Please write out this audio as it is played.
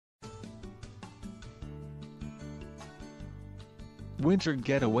Winter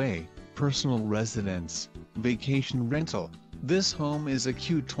getaway, personal residence, vacation rental. This home is a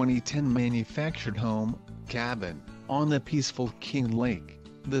cute 2010 manufactured home, cabin, on the peaceful King Lake.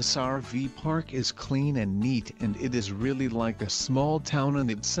 This RV park is clean and neat, and it is really like a small town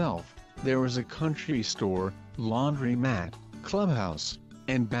in itself. There is a country store, laundromat, clubhouse,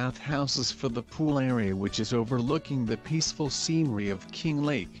 and bathhouses for the pool area, which is overlooking the peaceful scenery of King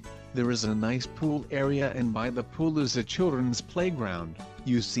Lake. There is a nice pool area, and by the pool is a children's playground.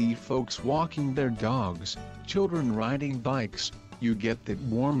 You see folks walking their dogs, children riding bikes. You get that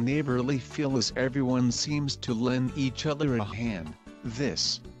warm neighborly feel as everyone seems to lend each other a hand.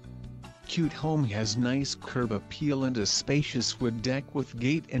 This cute home has nice curb appeal and a spacious wood deck with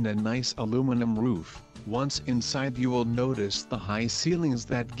gate and a nice aluminum roof. Once inside, you will notice the high ceilings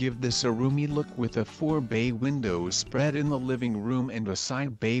that give this a roomy look, with a 4-bay window spread in the living room and a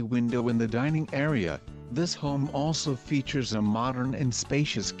side bay window in the dining area. This home also features a modern and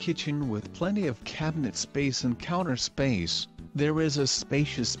spacious kitchen with plenty of cabinet space and counter space. There is a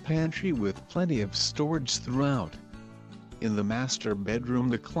spacious pantry with plenty of storage throughout. In the master bedroom,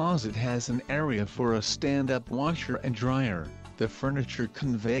 the closet has an area for a stand-up washer and dryer. The furniture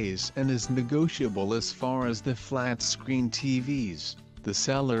conveys and is negotiable as far as the flat-screen TVs. The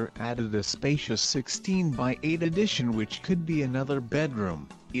seller added a spacious 16:8 addition which could be another bedroom.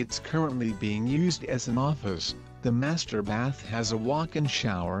 It's currently being used as an office. The master bath has a walk-in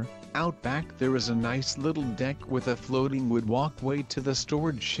shower. Out back there is a nice little deck with a floating wood walkway to the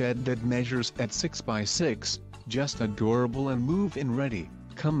storage shed that measures at 6x6. Just adorable and move-in ready.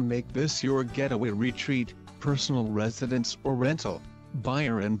 Come make this your getaway retreat, personal residence or rental.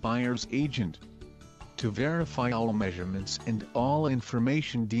 Buyer and buyer's agent. To verify all measurements and all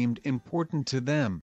information deemed important to them,